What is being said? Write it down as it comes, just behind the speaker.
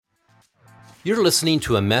You're listening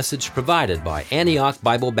to a message provided by Antioch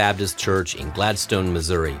Bible Baptist Church in Gladstone,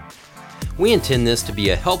 Missouri. We intend this to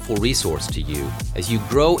be a helpful resource to you as you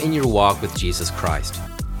grow in your walk with Jesus Christ.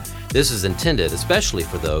 This is intended especially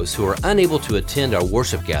for those who are unable to attend our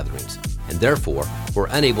worship gatherings and therefore were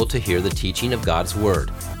unable to hear the teaching of God's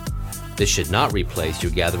Word. This should not replace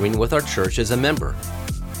your gathering with our church as a member.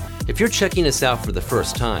 If you're checking us out for the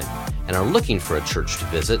first time and are looking for a church to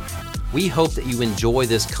visit, we hope that you enjoy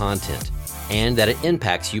this content and that it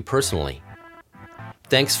impacts you personally.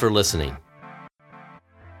 Thanks for listening.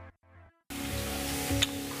 All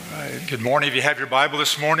right. Good morning. If you have your Bible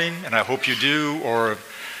this morning, and I hope you do, or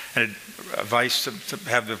an advice to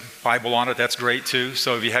have the Bible on it, that's great too.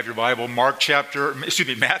 So if you have your Bible, Matthew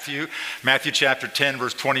chapter 10,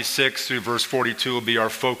 verse 26 through verse 42 will be our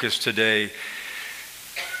focus today.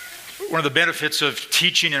 One of the benefits of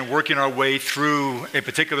teaching and working our way through a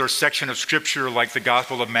particular section of Scripture like the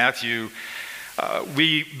Gospel of Matthew,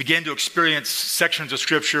 we begin to experience sections of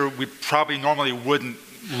Scripture we probably normally wouldn't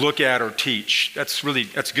look at or teach. That's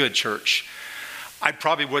good, church. I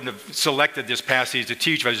probably wouldn't have selected this passage to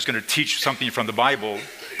teach if I was just going to teach something from the Bible.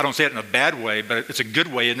 I don't say it in a bad way, but it's a good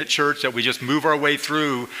way, isn't it, church, that we just move our way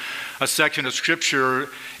through a section of Scripture.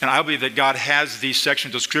 And I believe that God has these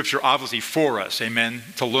sections of Scripture obviously for us, amen,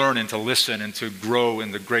 to learn and to listen and to grow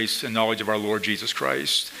in the grace and knowledge of our Lord Jesus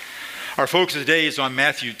Christ. Our focus today is on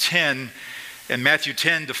Matthew 10, and Matthew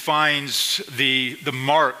 10 defines the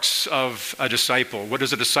marks of a disciple. What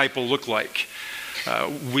does a disciple look like?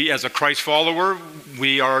 We, as a Christ follower,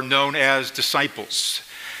 we are known as disciples.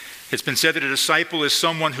 It's been said that a disciple is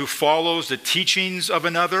someone who follows the teachings of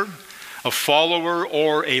another, a follower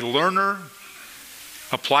or a learner.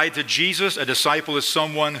 Applied to Jesus, a disciple is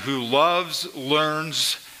someone who loves,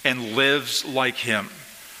 learns, and lives like him.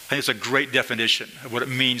 I think it's a great definition of what it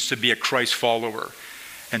means to be a Christ follower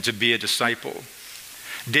and to be a disciple.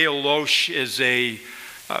 Dale Loesch is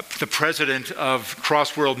the president of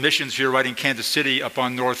Cross World Missions here right in Kansas City up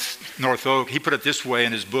on North Oak. He put it this way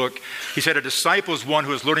in his book. He said, a disciple is one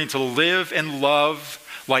who is learning to live and love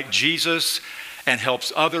like Jesus and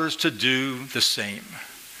helps others to do the same.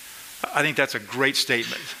 I think that's a great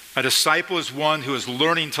statement. A disciple is one who is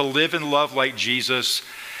learning to live and love like Jesus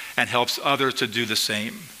and helps others to do the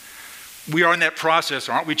same. We are in that process,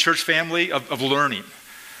 aren't we, church family, of learning.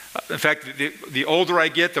 In fact, the older I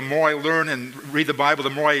get, the more I learn and read the Bible, the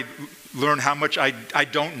more I learn how much I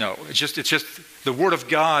don't know. It's just the Word of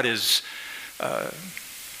God is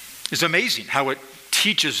amazing how it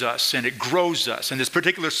teaches us and it grows us. And this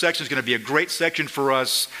particular section is going to be a great section for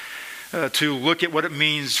us to look at what it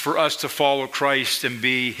means for us to follow Christ and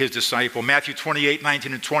be his disciple. Matthew 28,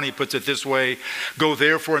 19 and 20 puts it this way: Go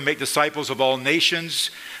therefore and make disciples of all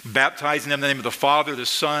nations, baptizing them in the name of the Father, the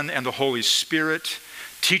Son, and the Holy Spirit,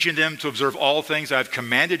 teaching them to observe all things I have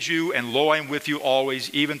commanded you, and lo, I am with you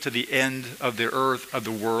always, even to the end of the earth, of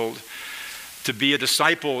the world. To be a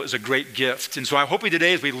disciple is a great gift. And so I hope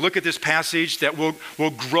today, as we look at this passage, that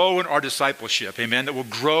we'll grow in our discipleship, amen, that we'll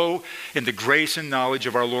grow in the grace and knowledge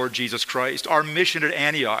of our Lord Jesus Christ. Our mission at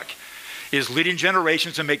Antioch is leading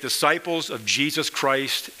generations to make disciples of Jesus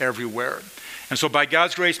Christ everywhere. And so by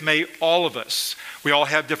God's grace, may all of us, we all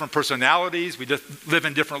have different personalities, we live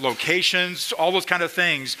in different locations, all those kind of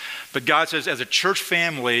things. But God says, as a church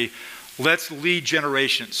family, let's lead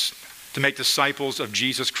generations to make disciples of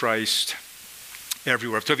Jesus Christ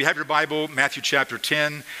everywhere. So if you have your Bible, Matthew chapter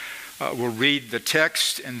 10, we'll read the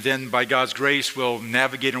text, and then by God's grace, we'll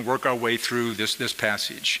navigate and work our way through this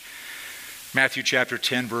passage. Matthew chapter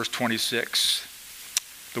 10, verse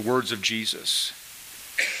 26, the words of Jesus.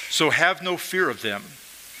 So have no fear of them,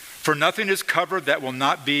 for nothing is covered that will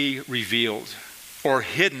not be revealed, or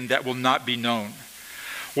hidden that will not be known.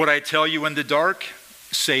 What I tell you in the dark,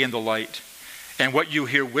 say in the light, and what you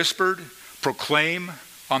hear whispered, proclaim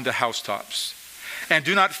on the housetops. And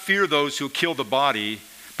do not fear those who kill the body,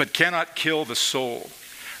 but cannot kill the soul.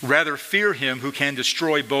 Rather fear him who can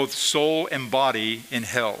destroy both soul and body in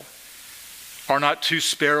hell. Are not 2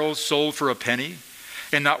 sparrows sold for a penny?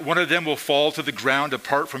 And not one of them will fall to the ground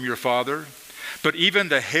apart from your Father? But even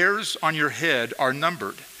the hairs on your head are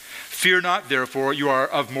numbered. Fear not, therefore, you are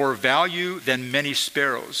of more value than many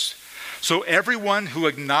sparrows. So everyone who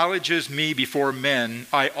acknowledges me before men,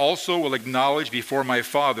 I also will acknowledge before my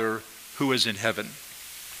Father who is in heaven.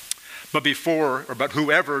 But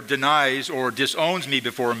whoever denies or disowns me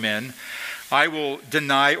before men, I will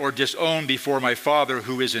deny or disown before my Father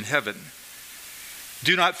who is in heaven.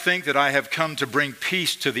 Do not think that I have come to bring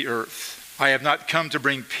peace to the earth. I have not come to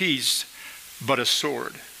bring peace, but a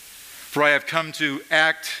sword. For I have come to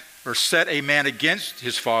set a man against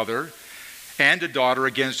his father, and a daughter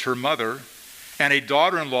against her mother, and a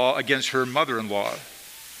daughter-in-law against her mother-in-law.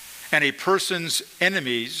 And a person's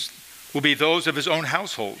enemies will be those of his own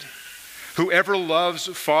household. Whoever loves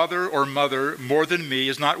father or mother more than me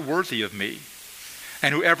is not worthy of me.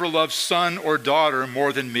 And whoever loves son or daughter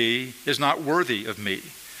more than me is not worthy of me.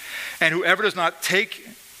 And whoever does not take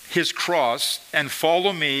his cross and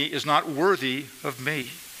follow me is not worthy of me.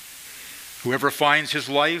 Whoever finds his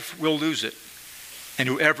life will lose it, and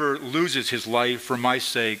whoever loses his life for my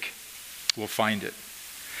sake will find it.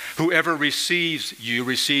 Whoever receives you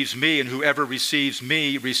receives me, and whoever receives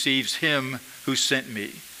me receives him who sent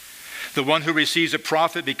me. The one who receives a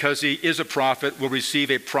prophet because he is a prophet will receive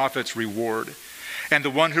a prophet's reward. And the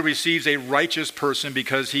one who receives a righteous person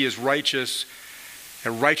because he is righteous,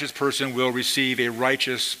 a righteous person will receive a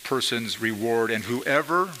righteous person's reward. And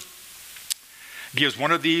whoever gives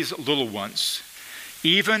one of these little ones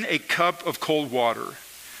even a cup of cold water,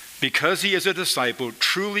 because he is a disciple,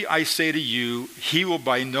 truly I say to you, he will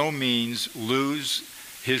by no means lose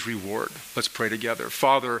his reward. Let's pray together.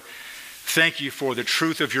 Father, thank you for the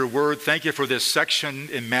truth of your word. Thank you for this section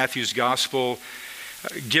in Matthew's gospel.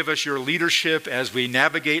 Give us your leadership as we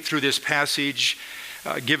navigate through this passage.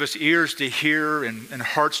 Give us ears to hear and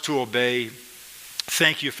hearts to obey.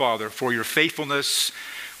 Thank you, Father, for your faithfulness.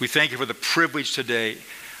 We thank you for the privilege today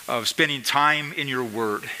of spending time in your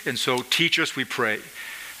word. And so teach us, we pray.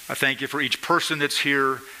 I thank you for each person that's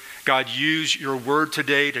here. God, use your word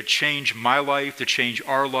today to change my life, to change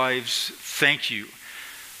our lives. Thank you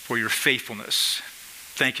for your faithfulness.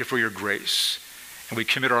 Thank you for your grace. And we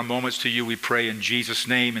commit our moments to you, we pray in Jesus'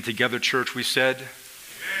 name. And together, church, we said,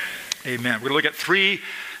 Amen. We're going to look at three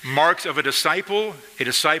marks of a disciple. A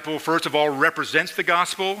disciple, first of all, represents the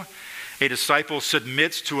gospel. A disciple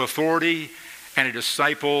submits to authority. And a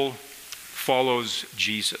disciple follows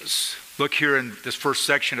Jesus. Look here in this first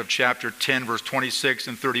section of chapter 10, verse 26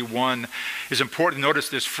 and 31. It's important to notice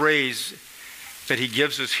this phrase that he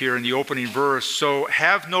gives us here in the opening verse. So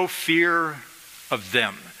have no fear of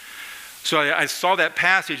them. So I saw that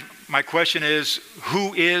passage. My question is,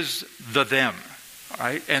 who is the them? All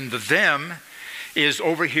right? And the them is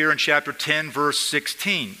over here in chapter 10, verse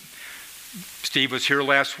 16. Steve was here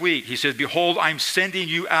last week. He says, behold, I'm sending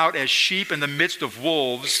you out as sheep in the midst of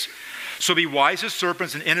wolves. So be wise as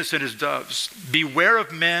serpents and innocent as doves. Beware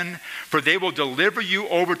of men, for they will deliver you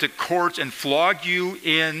over to courts and flog you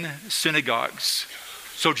in synagogues.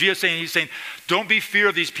 So Jesus he's saying, don't be fear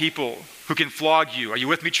of these people who can flog you. Are you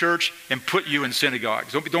with me, church? And put you in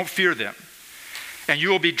synagogues. Don't fear them. And you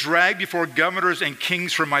will be dragged before governors and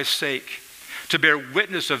kings for my sake, to bear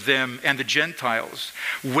witness of them and the Gentiles.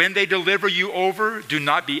 When they deliver you over, do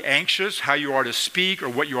not be anxious how you are to speak or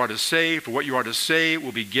what you are to say, for what you are to say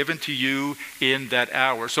will be given to you in that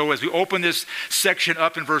hour. So as we open this section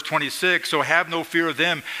up in verse 26, so have no fear of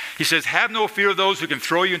them. He says, have no fear of those who can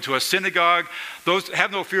throw you into a synagogue.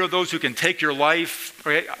 Have no fear of those who can take your life.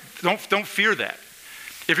 Right? Don't fear that.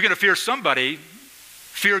 If you're going to fear somebody,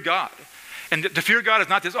 fear God. And to fear God is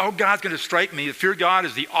not this, oh, God's going to strike me. To fear God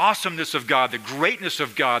is the awesomeness of God, the greatness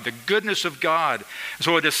of God, the goodness of God.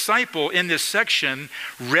 So a disciple in this section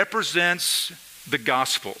represents the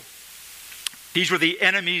gospel. These were the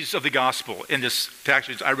enemies of the gospel in this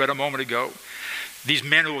passage I read a moment ago. These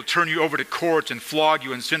men who will turn you over to courts and flog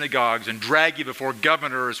you in synagogues and drag you before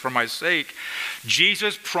governors for my sake.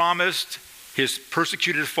 Jesus promised his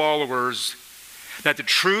persecuted followers that the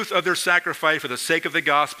truth of their sacrifice for the sake of the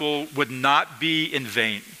gospel would not be in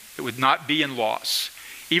vain. It would not be in loss.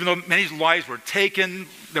 Even though many lives were taken,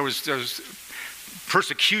 there was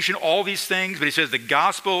persecution, all these things, but he says the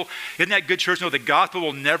gospel, isn't that good, church? No, the gospel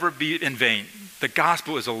will never be in vain. The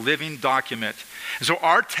gospel is a living document. And so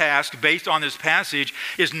our task, based on this passage,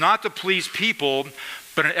 is not to please people,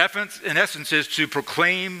 but in essence is to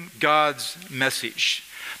proclaim God's message.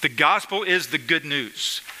 The gospel is the good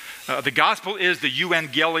news. The gospel is the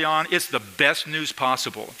euangelion. It's the best news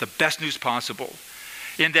possible. The best news possible.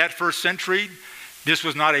 In that first century, this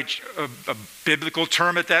was not a biblical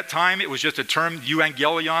term at that time. It was just a term,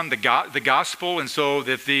 euangelion, the gospel. And so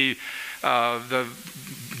that the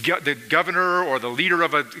governor or the leader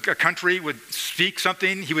of a country would speak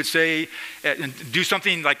something, he would say, and do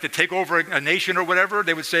something like to take over a nation or whatever,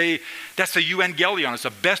 they would say, that's the euangelion. It's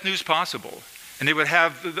the best news possible. And they would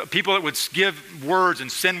have people that would give words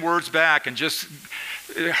and send words back and just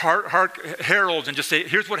heralds and just say,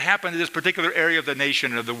 here's what happened in this particular area of the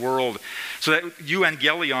nation and of the world. So that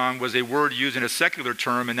euangelion was a word used in a secular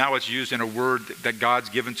term, and now it's used in a word that God's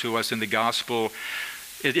given to us in the gospel.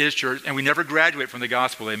 It is, church, and we never graduate from the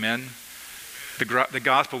gospel, amen? The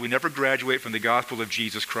gospel, we never graduate from the gospel of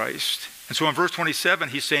Jesus Christ. And so in verse 27,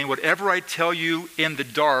 he's saying, whatever I tell you in the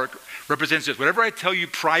dark represents this. Whatever I tell you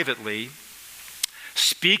privately,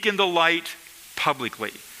 speak in the light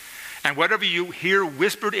publicly. And whatever you hear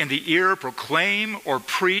whispered in the ear, proclaim or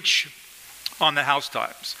preach on the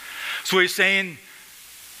housetops. So he's saying,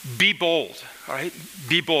 be bold, all right?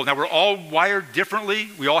 Be bold. Now, we're all wired differently.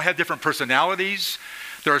 We all have different personalities.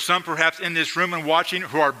 There are some perhaps in this room and watching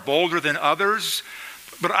who are bolder than others.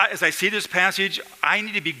 But as I see this passage, I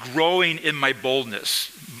need to be growing in my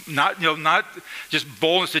boldness. Not just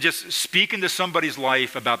boldness to just speak into somebody's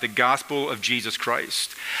life about the gospel of Jesus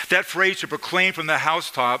Christ. That phrase, to proclaim from the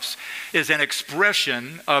housetops, is an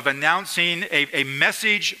expression of announcing a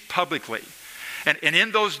message publicly. And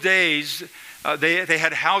in those days, they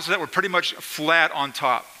had houses that were pretty much flat on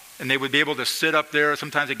top. And they would be able to sit up there.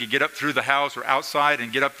 Sometimes they could get up through the house or outside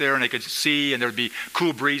and get up there and they could see, and there would be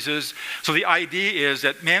cool breezes. So the idea is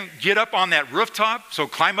that, man, get up on that rooftop. So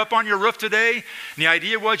climb up on your roof today. And the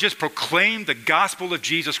idea was just proclaim the gospel of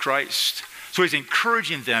Jesus Christ. So he's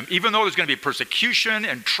encouraging them, even though there's going to be persecution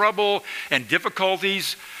and trouble and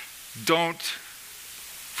difficulties, don't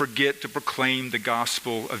forget to proclaim the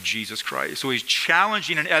gospel of Jesus Christ. So he's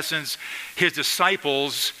challenging, in essence, his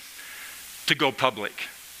disciples to go public.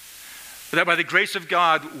 That by the grace of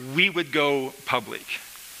God, we would go public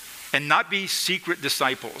and not be secret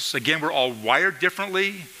disciples. Again, we're all wired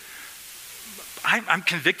differently. I'm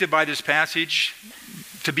convicted by this passage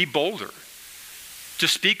to be bolder, to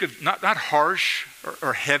speak of not harsh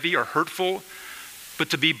or heavy or hurtful, but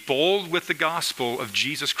to be bold with the gospel of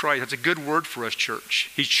Jesus Christ. That's a good word for us, church.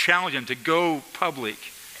 He's challenging them to go public.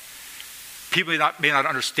 People may not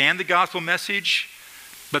understand the gospel message,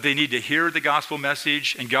 but they need to hear the gospel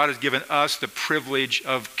message, and God has given us the privilege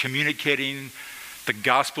of communicating the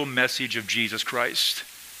gospel message of Jesus Christ,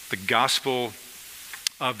 the gospel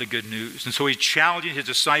of the good news. And so he's challenging his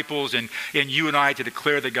disciples and you and I to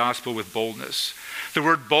declare the gospel with boldness. The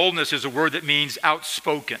word boldness is a word that means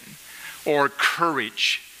outspoken, or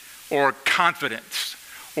courage, or confidence,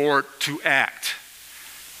 or to act.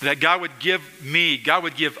 That God would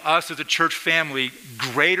give us as a church family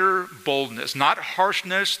greater boldness, not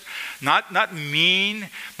harshness, not mean,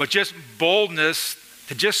 but just boldness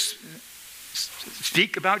to just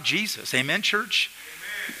speak about Jesus. Amen, church?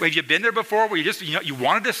 Amen. Have you been there before where you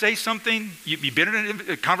wanted to say something? You've been in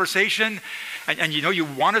a conversation and you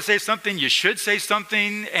want to say something, you should say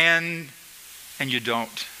something, and you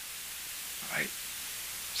don't. Right?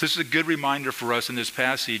 So this is a good reminder for us in this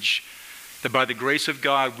passage that by the grace of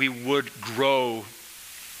God, we would grow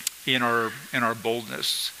in our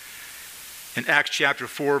boldness. In Acts chapter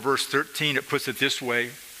 4, verse 13, it puts it this way.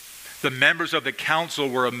 The members of the council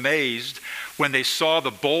were amazed when they saw the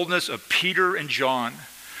boldness of Peter and John,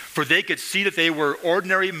 for they could see that they were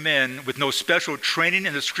ordinary men with no special training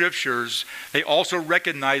in the scriptures. They also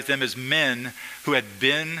recognized them as men who had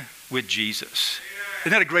been with Jesus.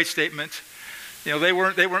 Isn't that a great statement? They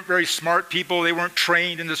weren't very smart people. They weren't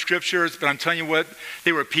trained in the scriptures, but I'm telling you what,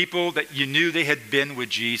 they were people that you knew they had been with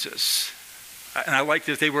Jesus. And I like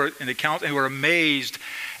this. They were in the council, and they were amazed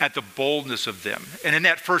at the boldness of them. And in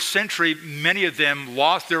that first century, many of them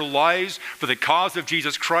lost their lives for the cause of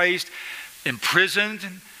Jesus Christ, imprisoned,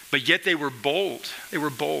 but yet they were bold. They were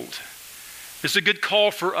bold. It's a good call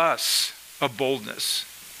for us of boldness.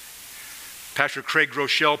 Pastor Craig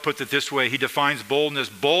Groeschel puts it this way. He defines boldness.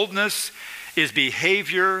 Boldness is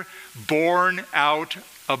behavior born out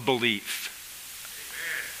of belief.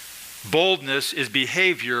 Boldness is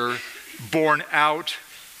behavior born out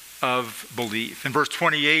of belief. In verse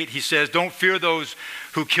 28, he says, don't fear those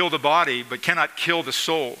who kill the body but cannot kill the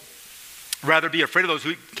soul. Rather be afraid of those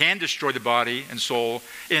who can destroy the body and soul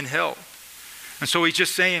in hell. And so he's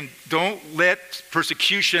just saying, don't let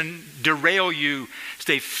persecution derail you.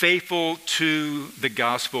 Stay faithful to the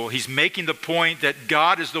gospel. He's making the point that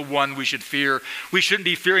God is the one we should fear. We shouldn't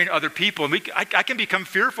be fearing other people. And I can become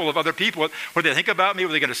fearful of other people, what they think about me, what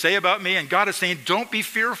they're going to say about me. And God is saying, don't be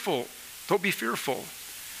fearful. Don't be fearful.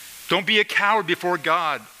 Don't be a coward before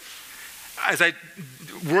God. As I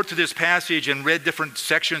worked through this passage and read different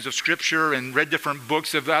sections of scripture and read different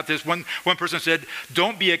books about this, one person said,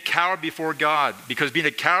 don't be a coward before God, because being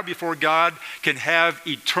a coward before God can have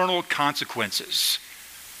eternal consequences.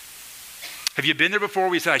 Have you been there before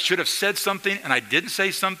where you said, I should have said something and I didn't say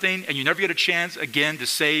something, and you never get a chance again to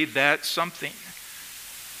say that something?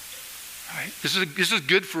 All right? This is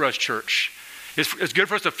good for us, church. It's good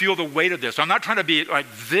for us to feel the weight of this. I'm not trying to be like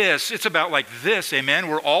this. It's about like this, amen?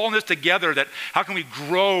 We're all in this together. That how can we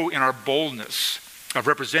grow in our boldness of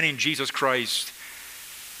representing Jesus Christ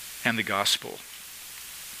and the gospel?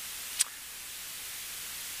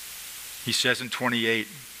 He says in 28,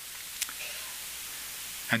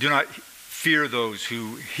 And do not fear those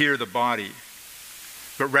who hear the body,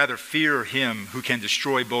 but rather fear him who can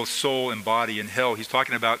destroy both soul and body in hell. He's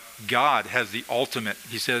talking about God has the ultimate.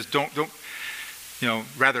 He says,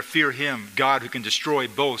 rather fear him, God who can destroy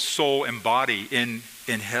both soul and body in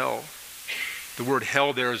hell. The word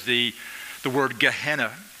hell there is the word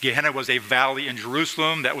Gehenna. Gehenna was a valley in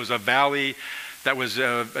Jerusalem. That was a valley that was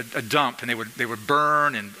a dump, and they would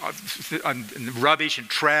burn and rubbish and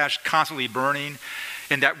trash constantly burning.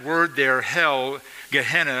 And that word there, hell,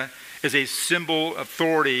 Gehenna, is a symbol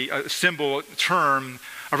authority, a symbol term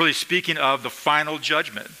of really speaking of the final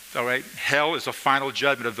judgment. All right, hell is the final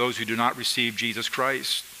judgment of those who do not receive Jesus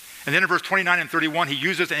Christ. And then in verse 29 and 31, he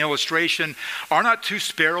uses an illustration. Are not 2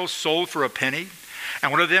 sparrows sold for a penny?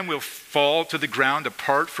 And one of them will fall to the ground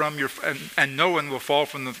apart from your, and no one will fall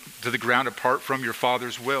to the ground apart from your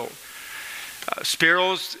Father's will.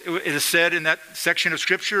 Sparrows, it is said in that section of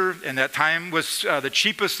Scripture, in that time, was the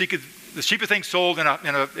cheapest thing sold in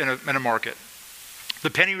a market.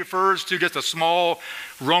 The penny refers to just a small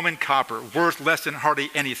Roman copper, worth less than hardly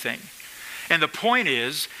anything. And the point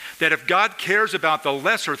is that if God cares about the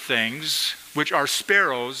lesser things, which are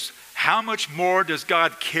sparrows, how much more does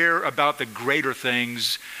God care about the greater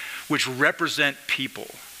things, which represent people?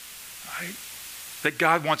 Right? That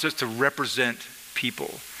God wants us to represent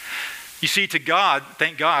people. You see, to God,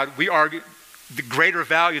 thank God, we are the greater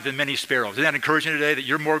value than many sparrows. Isn't that encouraging today, that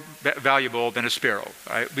you're more valuable than a sparrow?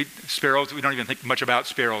 Right? Sparrows, we don't even think much about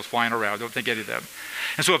sparrows flying around. Don't think any of them.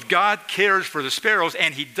 And so if God cares for the sparrows,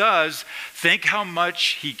 and he does, think how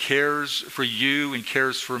much he cares for you and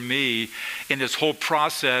cares for me in this whole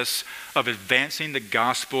process of advancing the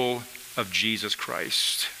gospel of Jesus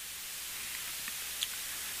Christ.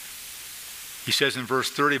 He says in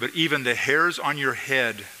verse 30, but even the hairs on your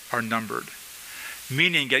head are numbered.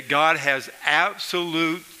 Meaning that God has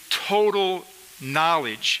absolute, total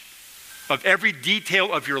knowledge of every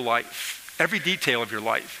detail of your life. Every detail of your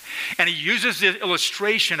life. And he uses this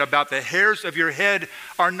illustration about the hairs of your head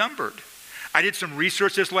are numbered. I did some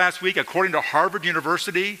research this last week. According to Harvard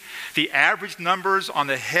University, the average numbers on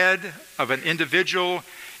the head of an individual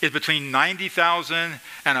is between 90,000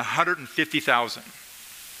 and 150,000.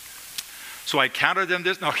 So I counted them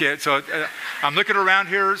this. Okay, so I'm looking around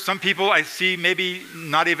here. Some people I see maybe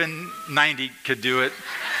not even 90 could do it.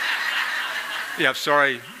 Yeah,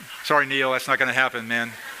 sorry, Neil, that's not going to happen,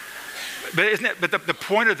 man. But isn't it? But the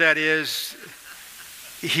point of that is,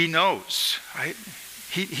 he knows, right?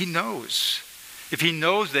 He knows. If he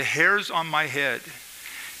knows the hairs on my head,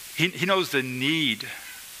 he knows the need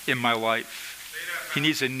in my life. He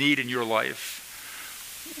needs a need in your life.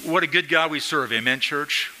 What a good God we serve, amen,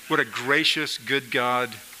 church? What a gracious, good God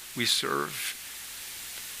we serve.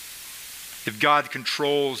 If God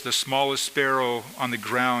controls the smallest sparrow on the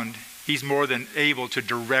ground, he's more than able to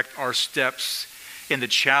direct our steps in the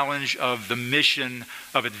challenge of the mission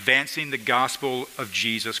of advancing the gospel of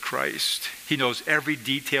Jesus Christ. He knows every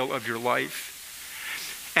detail of your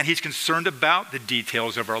life, and he's concerned about the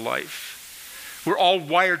details of our life. We're all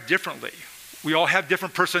wired differently. We all have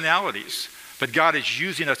different personalities. But God is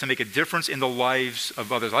using us to make a difference in the lives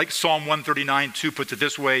of others. Like Psalm 139:2 puts it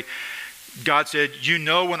this way. God said, you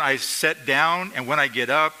know when I sit down and when I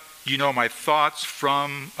get up, you know my thoughts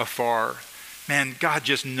from afar. Man, God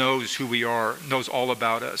just knows who we are, knows all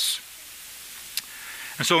about us.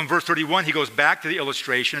 And so in verse 31, he goes back to the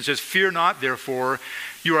illustration and says, fear not, therefore,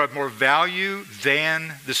 you are of more value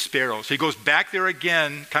than the sparrow. So he goes back there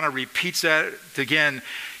again, kind of repeats that again.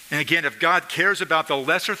 And again, if God cares about the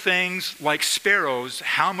lesser things like sparrows,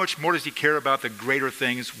 how much more does he care about the greater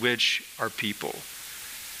things, which are people?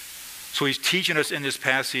 So he's teaching us in this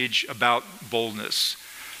passage about boldness,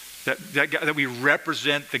 that we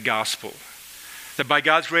represent the gospel. That by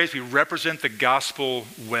God's grace, we represent the gospel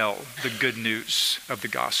well, the good news of the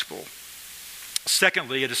gospel.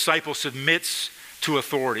 Secondly, a disciple submits to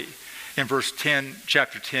authority. In verse 10,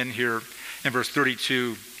 chapter 10 here, in verse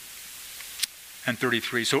 32 and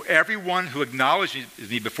 33. So everyone who acknowledges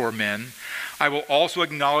me before men, I will also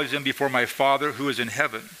acknowledge them before my Father who is in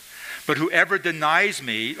heaven. But whoever denies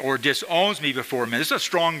me or disowns me before men, this is a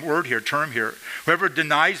strong word here, term here. Whoever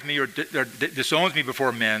denies me or disowns me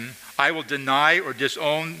before men, I will deny or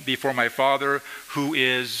disown before my Father who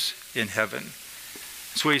is in heaven.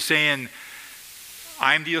 So he's saying,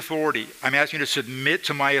 I'm the authority. I'm asking you to submit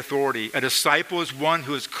to my authority. A disciple is one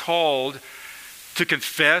who is called to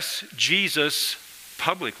confess Jesus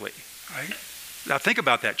publicly. Right? Now think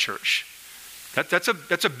about that, church. That's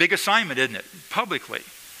a big assignment, isn't it? Publicly.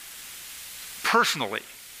 Personally.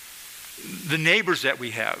 The neighbors that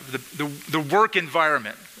we have. The work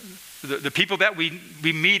environment. The people that we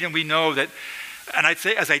meet and we know that And I'd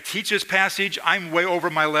say, as I teach this passage, I'm way over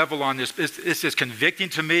my level on this. It's just convicting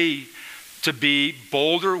to me to be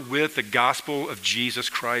bolder with the gospel of Jesus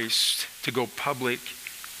Christ, to go public.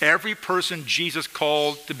 Every person Jesus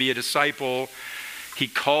called to be a disciple, he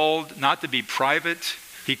called not to be private,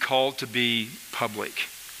 he called to be public.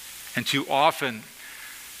 And too often,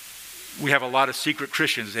 we have a lot of secret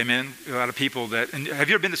Christians, amen? A lot of people that, and have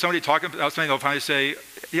you ever been to somebody talking about something, they'll finally say,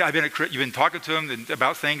 yeah, you've been talking to them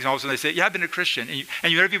about things, and all of a sudden they say, yeah, I've been a Christian.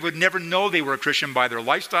 And you would never know they were a Christian by their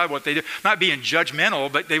lifestyle, what they do. Not being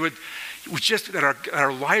judgmental, but they would, just that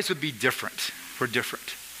our lives would be different. We're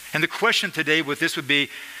different. And the question today with this would be,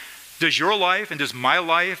 does your life and does my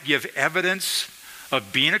life give evidence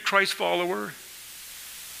of being a Christ follower?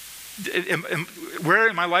 Where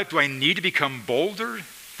in my life do I need to become bolder?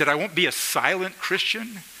 That I won't be a silent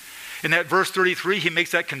Christian? In that verse 33, he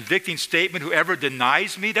makes that convicting statement, whoever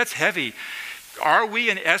denies me, that's heavy. Are we,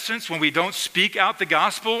 in essence, when we don't speak out the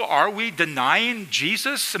gospel, are we denying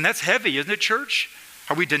Jesus? And that's heavy, isn't it, church?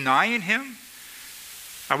 Are we denying him?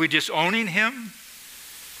 Are we disowning him?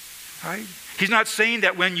 Right? He's not saying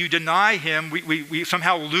that when you deny him, we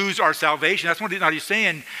somehow lose our salvation. That's what he's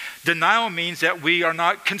saying. Denial means that we are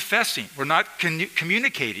not confessing. We're not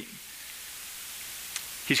communicating.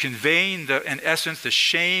 He's conveying, in essence, the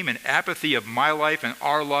shame and apathy of my life and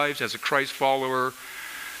our lives as a Christ follower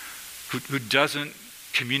who doesn't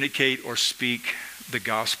communicate or speak the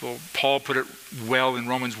gospel. Paul put it well in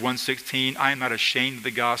Romans 1:16, I am not ashamed of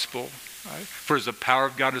the gospel, right? For it is the power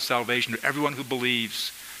of God to salvation to everyone who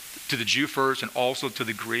believes, to the Jew first and also to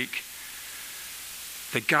the Greek.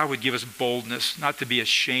 That God would give us boldness not to be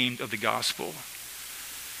ashamed of the gospel.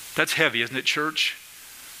 That's heavy, isn't it, church?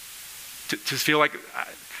 To feel like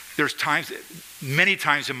there's times, many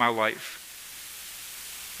times in my life,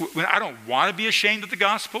 when I don't want to be ashamed of the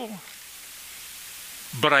gospel,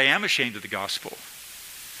 but I am ashamed of the gospel.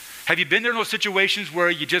 Have you been there in those situations where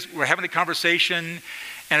you just were having a conversation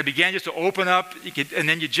and it began just to open up and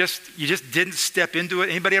then you just didn't step into it?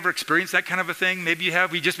 Anybody ever experienced that kind of a thing? Maybe you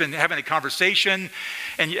have. We've just been having a conversation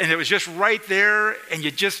and it was just right there and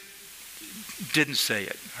you just didn't say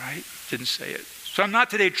it, right? Didn't say it. So I'm not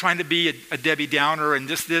today trying to be a Debbie Downer and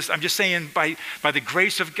this. I'm just saying by the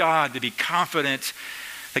grace of God to be confident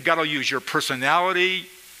that God will use your personality,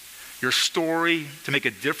 your story to make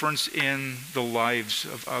a difference in the lives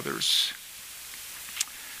of others.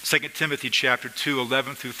 2 Timothy chapter 2,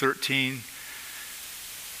 11 through 13.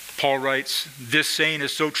 Paul writes, this saying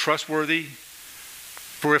is so trustworthy.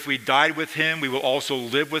 For if we died with him, we will also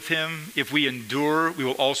live with him. If we endure, we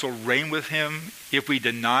will also reign with him. If we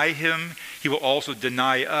deny him, he will also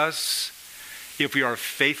deny us. If we are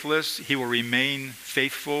faithless, he will remain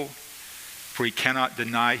faithful, for he cannot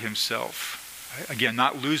deny himself. Again,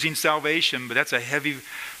 not losing salvation, but that's a heavy,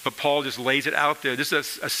 but Paul just lays it out there. This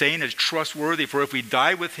is a saying that's trustworthy. For if we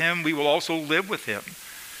die with him, we will also live with him.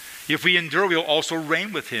 If we endure, we will also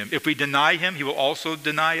reign with him. If we deny him, he will also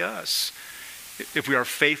deny us. If we are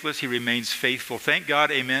faithless, he remains faithful. Thank God,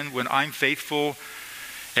 amen, when I'm faithful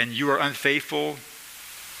and you are unfaithful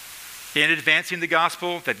in advancing the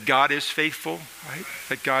gospel, that God is faithful, right?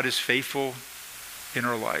 That God is faithful in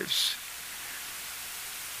our lives.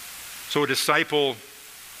 So a disciple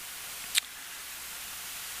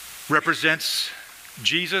represents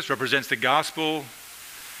Jesus, represents the gospel.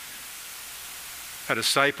 A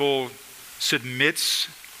disciple submits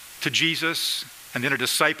to Jesus. And then a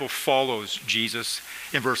disciple follows Jesus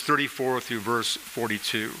in verse 34 through verse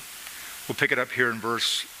 42. We'll pick it up here in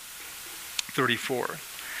verse 34.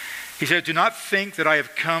 He said, do not think that I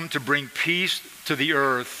have come to bring peace to the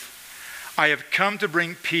earth. I have come to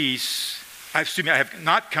bring peace. I have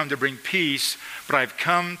not come to bring peace, but I have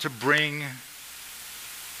come to bring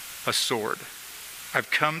a sword. I've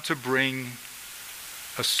come to bring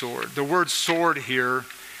a sword. The word sword here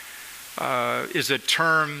is a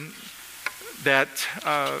term that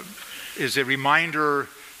is a reminder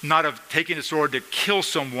not of taking a sword to kill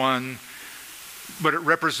someone, but it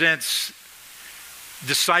represents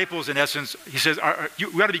disciples in essence. He says,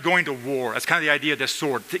 we got to be going to war. That's kind of the idea of this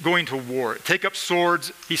sword, going to war. Take up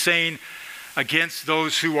swords, he's saying, against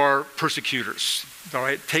those who are persecutors. All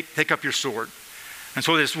right, take up your sword. And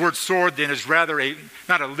so this word sword then is rather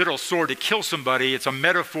not a literal sword to kill somebody. It's a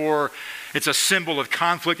metaphor. It's a symbol of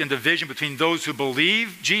conflict and division between those who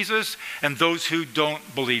believe Jesus and those who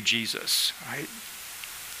don't believe Jesus. Right?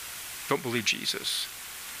 Don't believe Jesus.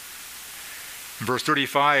 In verse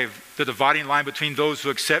 35, the dividing line between those who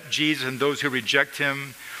accept Jesus and those who reject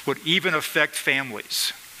him would even affect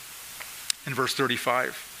families. In verse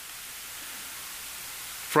 35.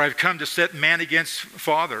 For I've come to set man against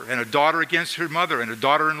father, and a daughter against her mother, and a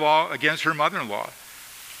daughter-in-law against her mother-in-law.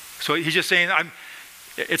 So he's just saying,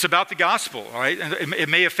 it's about the gospel, all right? And it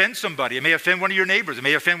may offend somebody. It may offend one of your neighbors. It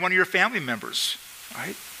may offend one of your family members, all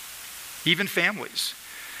right? Even families.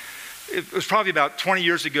 It was probably about 20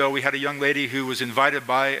 years ago, we had a young lady who was invited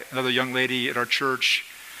by another young lady at our church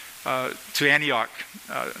to Antioch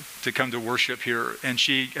to come to worship here. And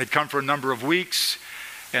she had come for a number of weeks.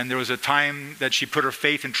 And there was a time that she put her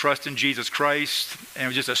faith and trust in Jesus Christ. And it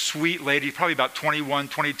was just a sweet lady, probably about 21,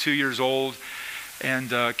 22 years old,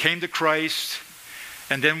 and came to Christ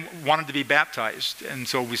and then wanted to be baptized. And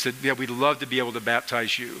so we said, yeah, we'd love to be able to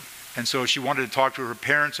baptize you. And so she wanted to talk to her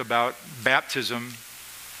parents about baptism.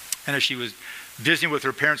 And as she was visiting with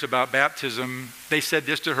her parents about baptism, they said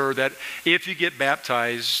this to her, that if you get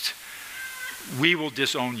baptized, we will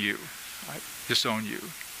disown you. Right? Disown you.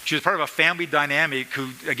 She was part of a family dynamic who,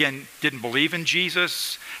 again, didn't believe in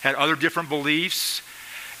Jesus, had other different beliefs.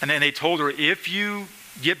 And then they told her, if you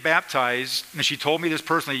get baptized, and she told me this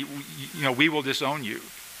personally, we will disown you.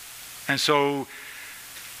 And so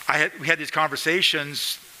we had these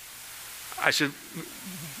conversations. I said,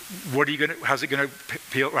 how's it going to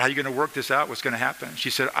feel? How are you going to work this out? What's going to happen? She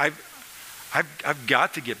said, I've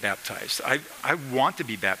got to get baptized. I want to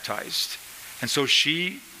be baptized. And so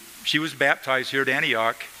she was baptized here at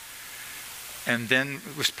Antioch, and then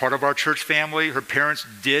was part of our church family. Her parents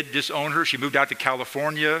did disown her. She moved out to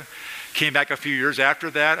California, came back a few years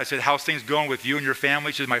after that. I said, how's things going with you and your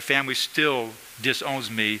family? She said, my family still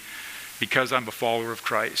disowns me because I'm a follower of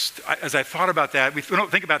Christ. As I thought about that, we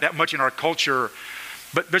don't think about that much in our culture,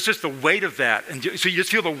 but there's just the weight of that. And so you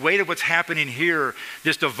just feel the weight of what's happening here,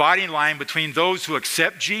 this dividing line between those who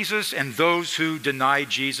accept Jesus and those who deny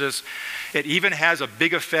Jesus. It even has a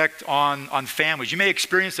big effect on families. You may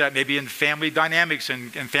experience that maybe in family dynamics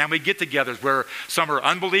and family get-togethers where some are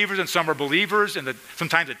unbelievers and some are believers, and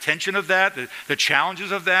sometimes the tension of that, the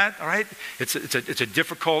challenges of that, all right? It's a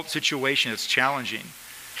difficult situation. It's challenging.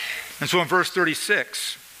 And so in verse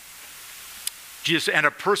 36, Jesus, and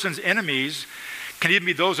a person's enemies can even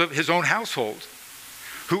be those of his own household.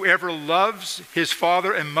 Whoever loves his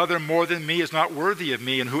father and mother more than me is not worthy of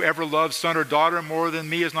me, and whoever loves son or daughter more than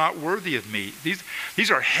me is not worthy of me.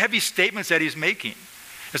 These are heavy statements that he's making.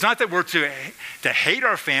 It's not that we're to hate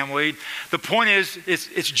our family. The point is,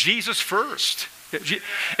 it's Jesus first.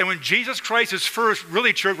 And when Jesus Christ is first,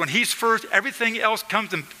 really, church, when he's first, everything else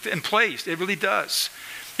comes in place. It really does.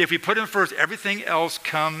 If we put him first, everything else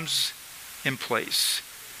comes in place.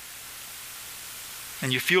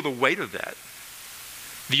 And you feel the weight of that.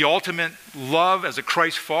 The ultimate love as a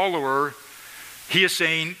Christ follower, he is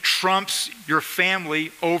saying, trumps your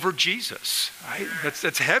family over Jesus. Right?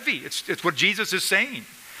 That's heavy. It's what Jesus is saying.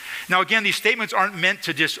 Now again, these statements aren't meant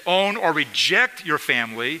to disown or reject your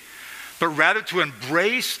family, but rather to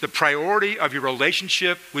embrace the priority of your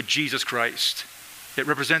relationship with Jesus Christ. It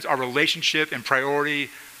represents our relationship and priority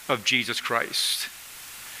of Jesus Christ.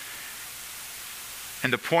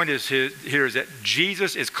 And the point here is that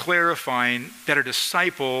Jesus is clarifying that a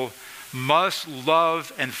disciple must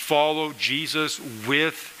love and follow Jesus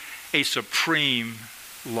with a supreme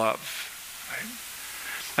love.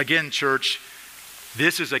 Right? Again, church,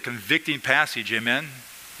 this is a convicting passage, amen?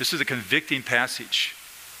 This is a convicting passage,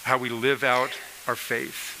 how we live out our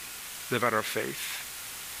faith. Live out our faith.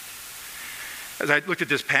 As I looked at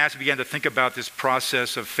this passage, I began to think about this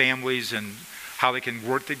process of families and how they can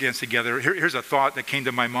work together. Here's a thought that came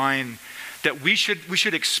to my mind, that we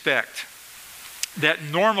should expect that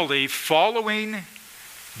normally following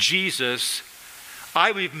Jesus,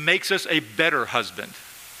 I believe, makes us a better husband.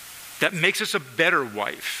 That makes us a better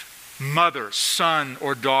wife, mother, son,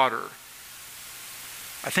 or daughter.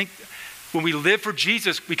 I think when we live for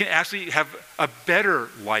Jesus, we can actually have a better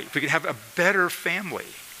life. We can have a better family.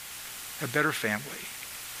 A better family.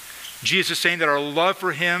 Jesus is saying that our love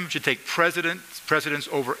for him should take precedence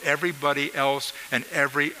over everybody else and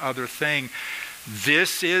every other thing.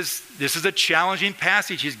 This is a challenging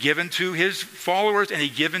passage he's given to his followers, and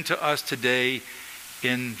he's given to us today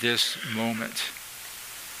in this moment.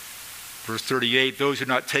 Verse 38, those who do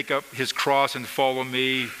not take up his cross and follow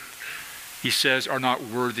me, he says, are not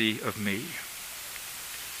worthy of me.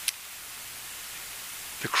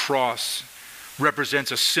 The cross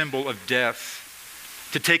represents a symbol of death.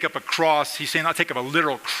 To take up a cross, he's saying not take up a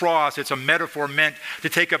literal cross, it's a metaphor meant to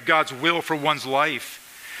take up God's will for one's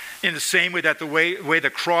life. In the same way that the way the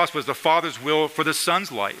cross was the Father's will for the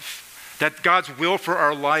Son's life. That God's will for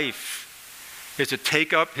our life is to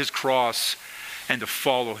take up his cross and to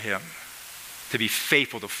follow him. To be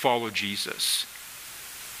faithful, to follow Jesus.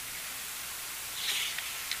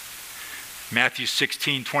 Matthew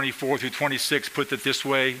 16:24 through 26 put it this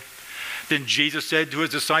way. Then Jesus said to his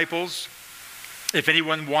disciples, if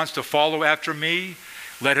anyone wants to follow after me,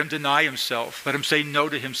 let him deny himself. Let him say no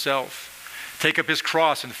to himself. Take up his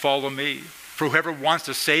cross and follow me. For whoever wants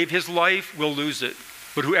to save his life will lose it.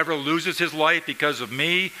 But whoever loses his life because of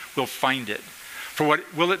me will find it. For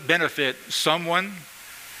what will it benefit someone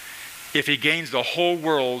if he gains the whole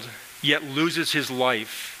world yet loses his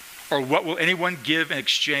life? Or what will anyone give in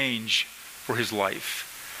exchange for his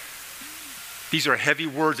life? These are heavy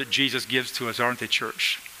words that Jesus gives to us, aren't they,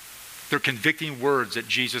 church? They're convicting words that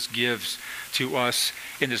Jesus gives to us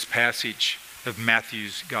in this passage of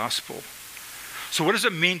Matthew's gospel. So what does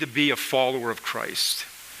it mean to be a follower of Christ?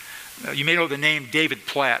 You may know the name David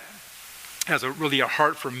Platt has really a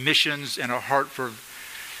heart for missions and a heart for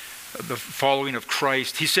the following of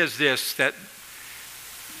Christ. He says this, that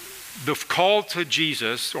the call to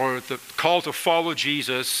Jesus, or the call to follow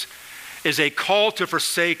Jesus, is a call to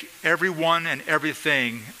forsake everyone and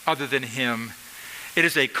everything other than him. It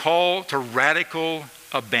is a call to radical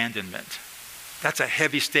abandonment. That's a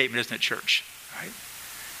heavy statement, isn't it, church? Right?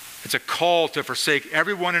 It's a call to forsake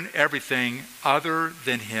everyone and everything other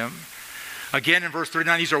than him. Again, in verse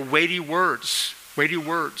 39, these are weighty words. Weighty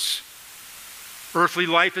words. Earthly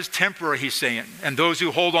life is temporary, he's saying. And those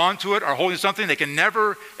who hold on to it are holding something they can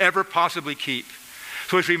never, ever possibly keep.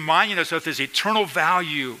 So he's reminding us of this eternal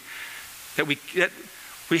value that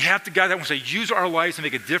we have to God that wants to use our lives to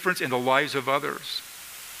make a difference in the lives of others.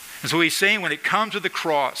 And so he's saying when it comes to the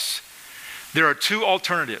cross, there are two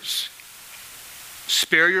alternatives.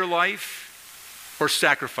 Spare your life or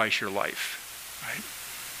sacrifice your life. Right?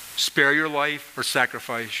 Spare your life or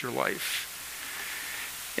sacrifice your life.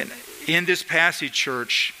 And in this passage,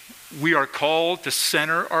 church, we are called to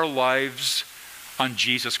center our lives on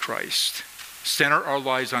Jesus Christ. Center our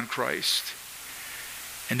lives on Christ.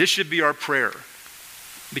 And this should be our prayer.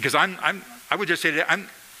 Because I would just say that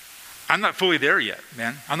I'm not fully there yet,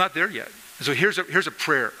 man. I'm not there yet. And so here's a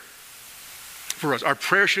prayer for us. Our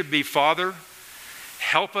prayer should be, Father,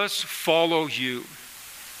 help us follow you.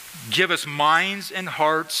 Give us minds and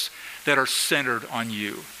hearts that are centered on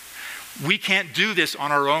you. We can't do this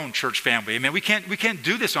on our own, church family. Amen. We can't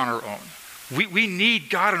do this on our own. We need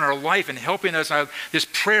God in our life and helping us. This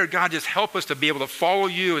prayer, God, just help us to be able to follow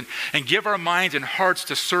you and give our minds and hearts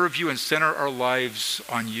to serve you and center our lives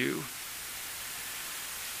on you.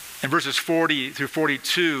 In verses 40 through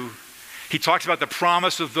 42, he talks about the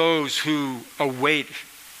promise of those who await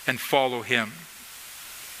and follow him.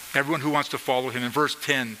 Everyone who wants to follow him. In verse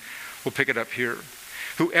 10, we'll pick it up here.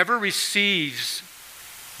 Whoever receives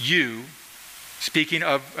you, speaking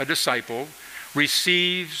of a disciple,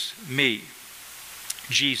 receives me,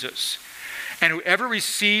 Jesus. And whoever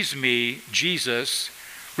receives me, Jesus,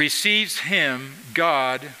 receives him,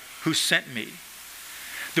 God, who sent me.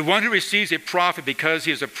 The one who receives a prophet because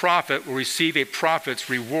he is a prophet will receive a prophet's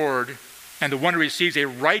reward. And the one who receives a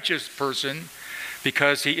righteous person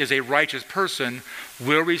because he is a righteous person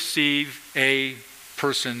will receive a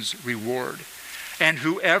person's reward. And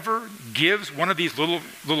whoever gives one of these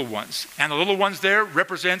little ones, and the little ones there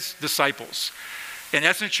represents disciples. In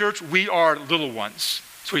essence, church, we are little ones.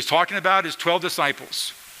 So he's talking about his 12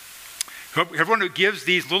 disciples. Everyone who gives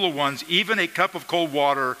these little ones even a cup of cold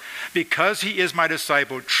water, because he is my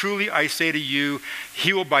disciple, truly I say to you,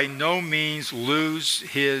 he will by no means lose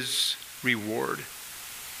his reward.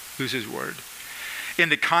 Lose his word. In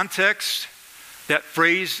the context, that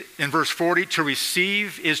phrase in verse 40, to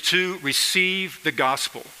receive, is to receive the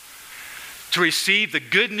gospel. To receive the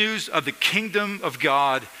good news of the kingdom of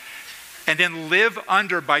God, and then live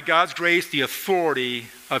under, by God's grace, the authority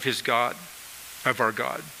of his God, of our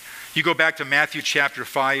God. You go back to Matthew chapter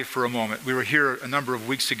 5 for a moment. We were here a number of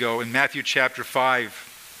weeks ago in Matthew chapter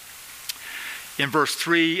 5. In verse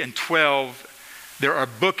 3 and 12, there are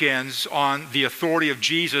bookends on the authority of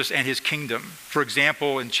Jesus and his kingdom. For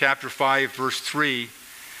example, in chapter 5, verse 3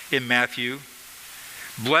 in Matthew,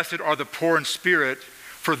 blessed are the poor in spirit,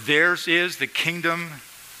 for theirs is the kingdom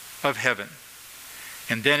of heaven.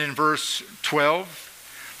 And then in verse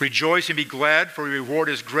 12, rejoice and be glad, for your reward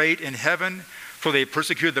is great in heaven, for they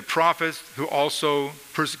persecuted the prophets who also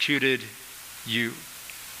persecuted you.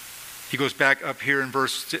 He goes back up here in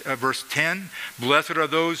verse 10. Blessed are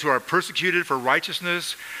those who are persecuted for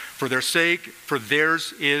righteousness, for their sake, for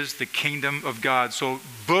theirs is the kingdom of God. So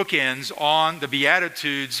bookends on the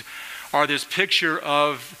Beatitudes are this picture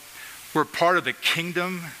of we're part of the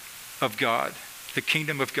kingdom of God. The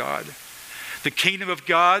kingdom of God. The kingdom of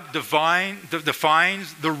God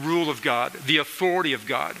defines the rule of God, the authority of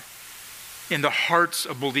God in the hearts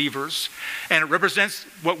of believers. And it represents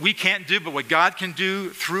what we can't do, but what God can do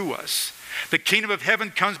through us. The kingdom of heaven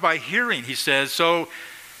comes by hearing, he says. So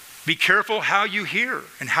be careful how you hear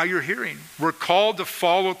and how you're hearing. We're called to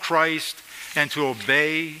follow Christ and to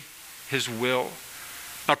obey his will.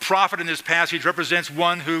 A prophet in this passage represents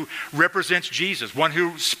one who represents Jesus, one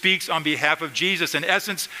who speaks on behalf of Jesus. In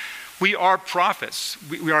essence, we are prophets.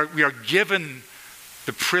 We are given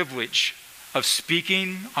the privilege of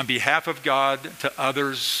speaking on behalf of God to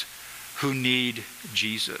others who need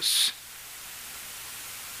Jesus.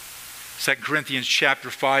 2 Corinthians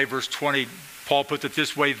chapter 5, verse 20, Paul puts it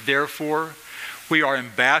this way: therefore, we are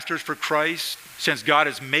ambassadors for Christ. Since God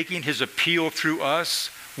is making his appeal through us,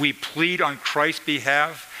 we plead on Christ's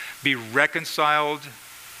behalf, be reconciled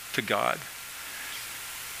to God.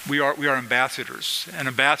 We are ambassadors. An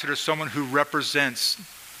ambassador is someone who represents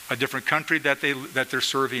a different country that they're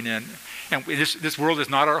serving in. And this world is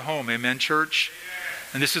not our home, amen, church?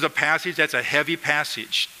 And this is a passage that's a heavy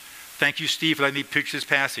passage. Thank you, Steve, for letting me preach this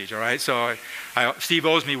passage, all right? So Steve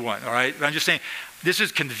owes me one, all right? I'm just saying, this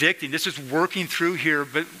is convicting. This is working through here,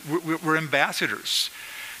 but we're ambassadors.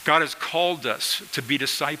 God has called us to be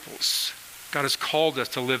disciples. God has called us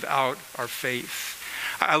to live out our faith.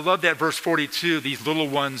 I love that verse 42, these little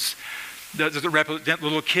ones that represent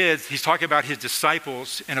little kids. He's talking about his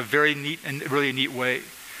disciples in a very neat and really neat way.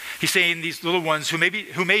 He's saying these little ones who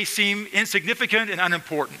may seem insignificant and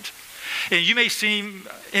unimportant. And you may seem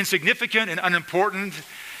insignificant and unimportant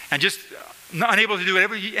and just unable to do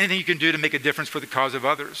anything you can do to make a difference for the cause of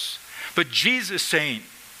others. But Jesus is saying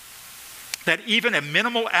that even a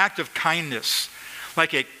minimal act of kindness,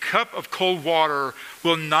 like a cup of cold water,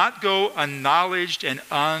 will not go unacknowledged and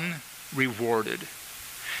unrewarded.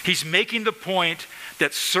 He's making the point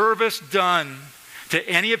that service done to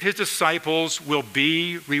any of his disciples will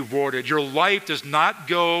be rewarded. Your life does not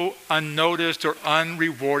go unnoticed or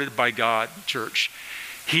unrewarded by God, church.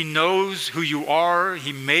 He knows who you are.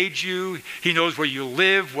 He made you. He knows where you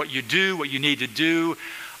live, what you do, what you need to do.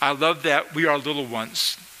 I love that we are little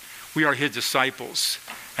ones. We are his disciples.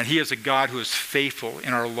 And he is a God who is faithful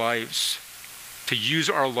in our lives, to use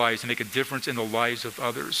our lives to make a difference in the lives of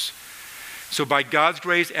others. So by God's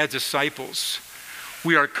grace as disciples,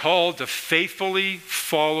 we are called to faithfully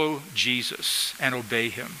follow Jesus and obey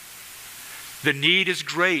him. The need is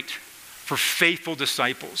great for faithful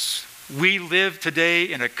disciples. We live today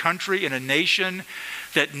in a country, in a nation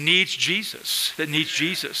that needs Jesus,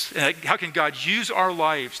 And how can God use our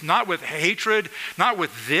lives? Not with hatred, not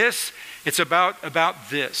with this. It's about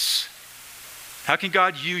this. How can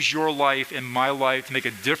God use your life and my life to make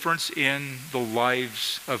a difference in the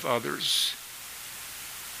lives of others?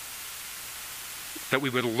 That we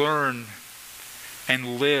would learn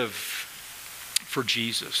and live for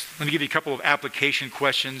Jesus. Let me give you a couple of application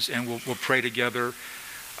questions and we'll pray together.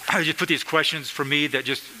 I just put these questions for me that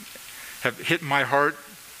just have hit my heart.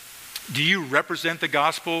 Do you represent the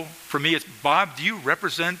gospel? For me, it's, Bob, do you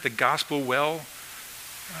represent the gospel well?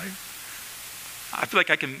 Right? I feel like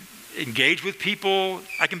I can engage with people.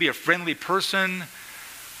 I can be a friendly person,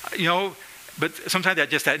 but sometimes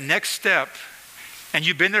that next step, and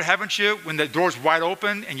you've been there, haven't you, when the door's wide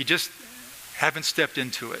open and you just haven't stepped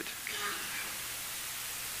into it.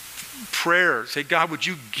 Prayer, say, God, would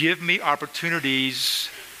you give me opportunities?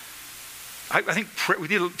 I think we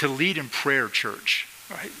need to lead in prayer, church.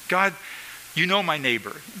 Right? God, you know my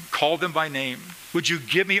neighbor. Call them by name. Would you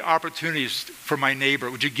give me opportunities for my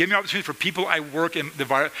neighbor? Would you give me opportunities for people I work in the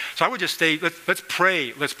environment? So I would just say, let's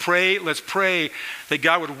pray that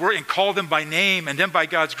God would work and call them by name, and then by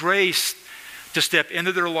God's grace to step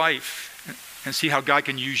into their life and see how God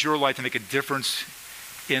can use your life to make a difference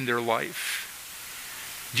in their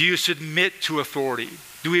life. Do you submit to authority?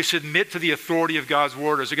 Do we submit to the authority of God's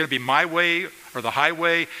word? Is it going to be my way or the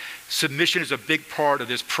highway? Submission is a big part of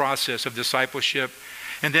this process of discipleship.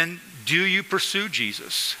 And then, do you pursue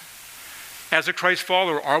Jesus? As a Christ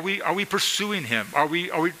follower, are we pursuing him? Are we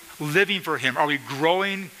living for him? Are we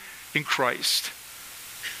growing in Christ?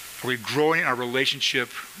 Are we growing in our relationship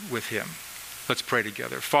with him? Let's pray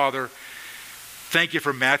together. Father, thank you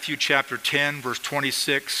for Matthew chapter 10, verse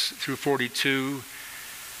 26 through 42.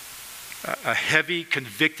 A heavy,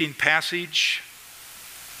 convicting passage.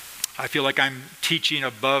 I feel like I'm teaching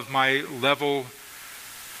above my level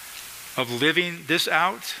of living this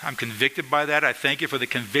out. I'm convicted by that. I thank you for the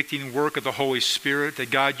convicting work of the Holy Spirit,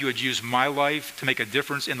 that God, you would use my life to make a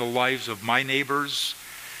difference in the lives of my neighbors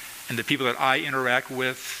and the people that I interact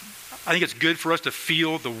with. I think it's good for us to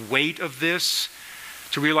feel the weight of this,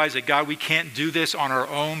 to realize that, God, we can't do this on our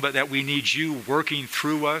own, but that we need you working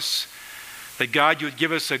through us. That, God, you would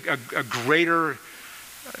give us a greater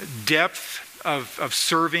depth of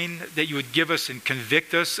serving, that you would give us and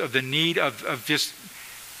convict us of the need of just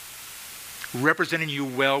representing you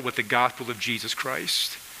well with the gospel of Jesus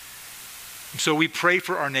Christ. And so we pray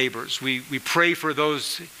for our neighbors. We pray for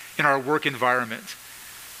those in our work environment,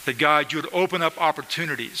 that God, you would open up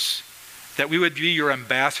opportunities, that we would be your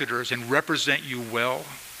ambassadors and represent you well.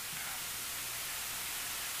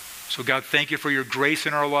 So God, thank you for your grace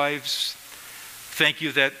in our lives. Thank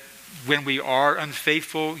you that when we are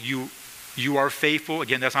unfaithful, you are faithful.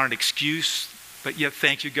 Again, that's not an excuse, but yet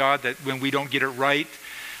thank you, God, that when we don't get it right,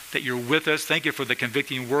 that you're with us. Thank you for the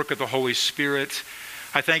convicting work of the Holy Spirit.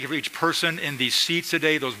 I thank you for each person in these seats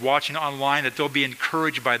today, those watching online, that they'll be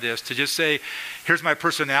encouraged by this, to just say, here's my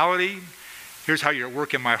personality, here's how you're at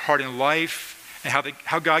work in my heart and life, and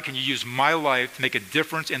how God can you use my life to make a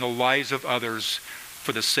difference in the lives of others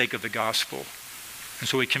for the sake of the gospel. And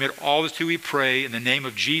so we commit all this to you, we pray, in the name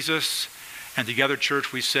of Jesus. And together,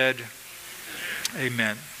 church, we said,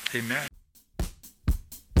 amen. Amen.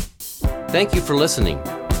 Thank you for listening.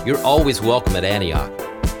 You're always welcome at Antioch.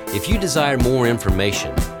 If you desire more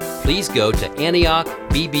information, please go to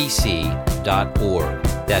AntiochBBC.org.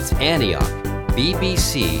 That's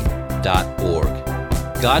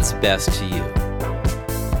AntiochBBC.org. God's best to you.